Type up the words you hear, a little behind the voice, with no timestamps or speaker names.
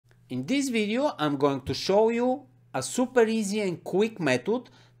In this video, I'm going to show you a super easy and quick method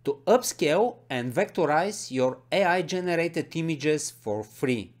to upscale and vectorize your AI generated images for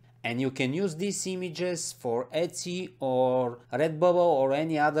free. And you can use these images for Etsy or Redbubble or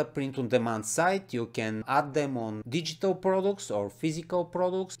any other print-on-demand site. You can add them on digital products or physical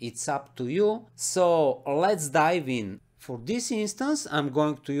products. It's up to you. So let's dive in. For this instance, I'm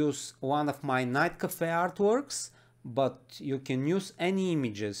going to use one of my night cafe artworks, but you can use any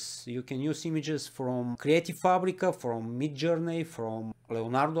images. You can use images from Creative Fabrica, from Midjourney, from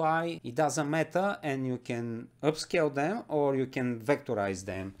Leonardo-Dalle. It doesn't matter, and you can upscale them or you can vectorize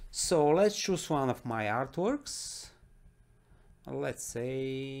them. So let's choose one of my artworks. Let's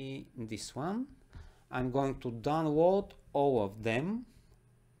say this one. I'm going to download all of them,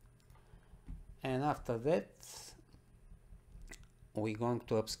 and after that we're going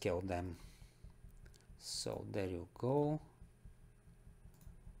to upscale them. So there you go.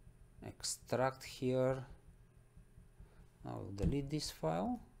 Extract here. I'll delete this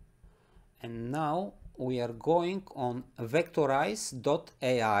file. And now we are going on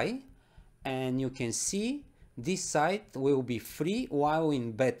Vectorize.ai, and you can see this site will be free while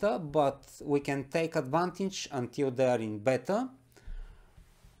in beta, but we can take advantage until they are in beta.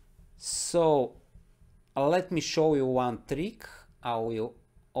 So let me show you one trick. I will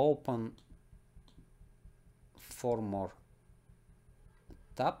open 4 more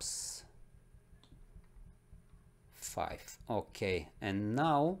tabs. 5. Okay, and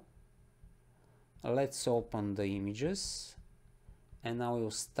now let's open the images, and I will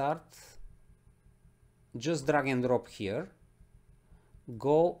start. Just drag and drop here,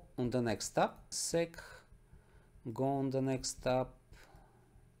 go on the next tab, go on the next tab,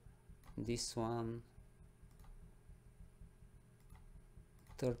 this one,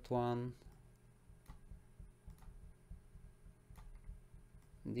 third one,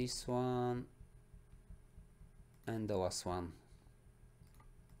 this one, and the last one.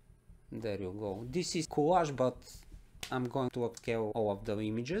 There you go. This is collage, but I'm going to upscale all of the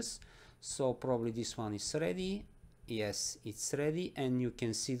images. So probably this one is ready. Yes, it's ready, and you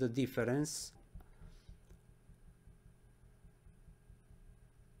can see the difference.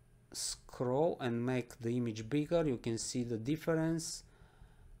 Scroll and make the image bigger. You can see the difference.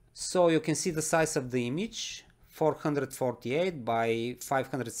 So you can see the size of the image, 448 by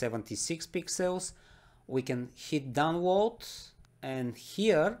 576 pixels. We can hit download, and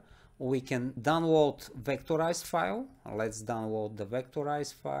here we can download vectorized file. Let's download the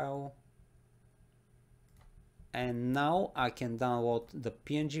vectorized file. And now I can download the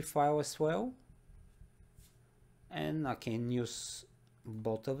PNG file as well. And I can use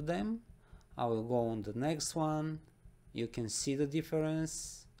both of them. I will go on the next one. You can see the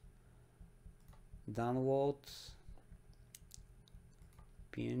difference. Download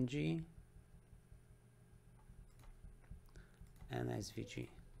PNG and SVG.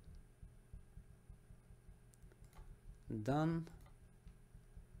 Done.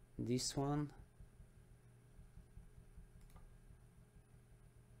 This one.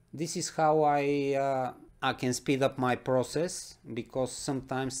 This is how I can speed up my process, because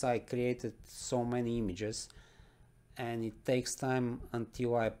sometimes I created so many images and it takes time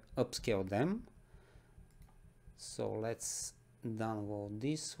until I upscale them. So let's download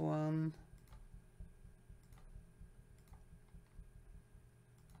this one.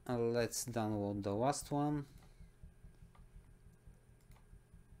 Let's download the last one.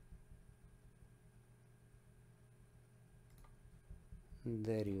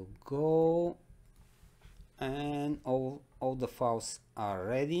 There you go. And all the files are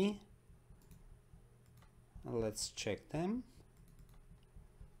ready. Let's check them.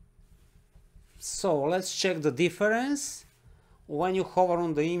 So let's check the difference. When you hover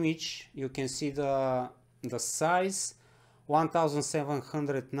on the image, you can see the size,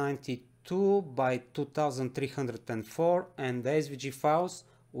 1792 by 2304, and the SVG files,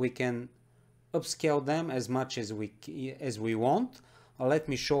 we can upscale them as much as we want. Let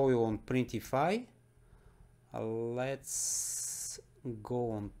me show you on Printify. Let's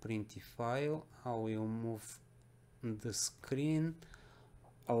go on Printify. I will move the screen.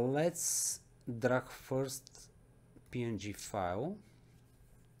 Let's drag first PNG file.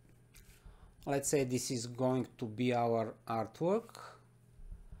 Let's say this is going to be our artwork,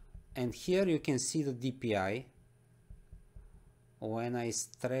 and here you can see the DPI. When I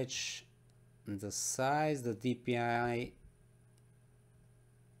stretch the size, the DPI,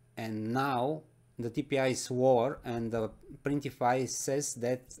 and now the DPI is lower, and the Printify says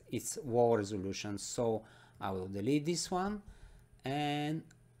that it's low resolution. So I will delete this one, and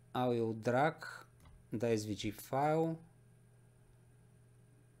I will drag the SVG file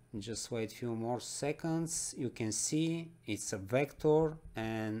Just wait a few more seconds. You can see it's a vector,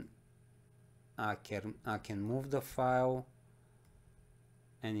 and I can move the file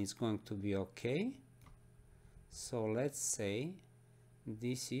and it's going to be okay. So let's say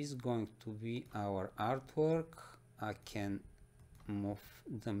this is going to be our artwork. I can move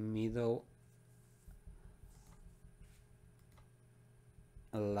the middle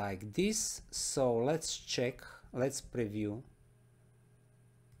like this. So let's check, let's preview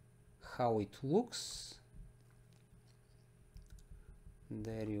how it looks.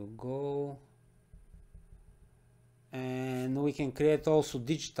 There you go. And we can create also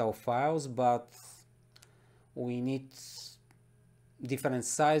digital files, but we need different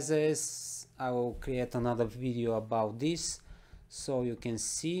sizes. I will create another video about this so you can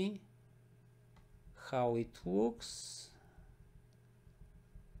see how it looks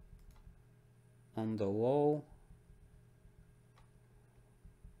on the wall.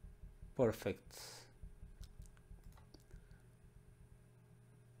 Perfect.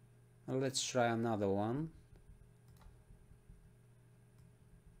 Let's try another one.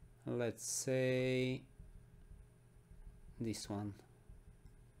 Let's say this one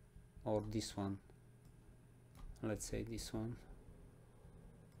or this one. Let's say this one.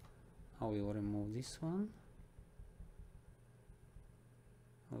 I will remove this one.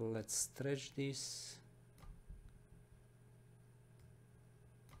 Let's stretch this.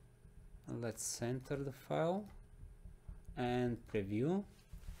 Let's center the file and preview.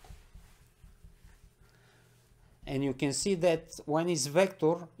 And you can see that when it's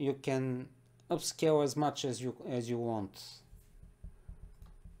vector, you can upscale as much as you want.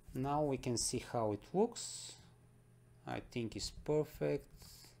 Now we can see how it looks. I think it's perfect.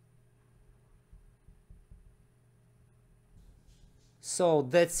 So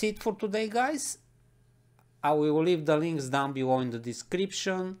that's it for today, guys. I will leave the links down below in the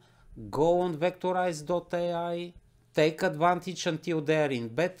description. Go on Vectorize AI. Take advantage until they're in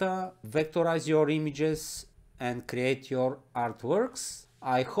beta. Vectorize your images and create your artworks.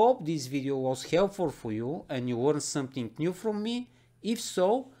 I hope this video was helpful for you and you learned something new from me. If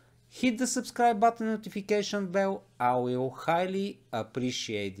so, hit the subscribe button, notification bell. I will highly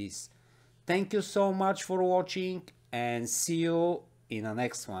appreciate this. Thank you so much for watching and see you in the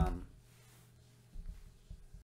next one.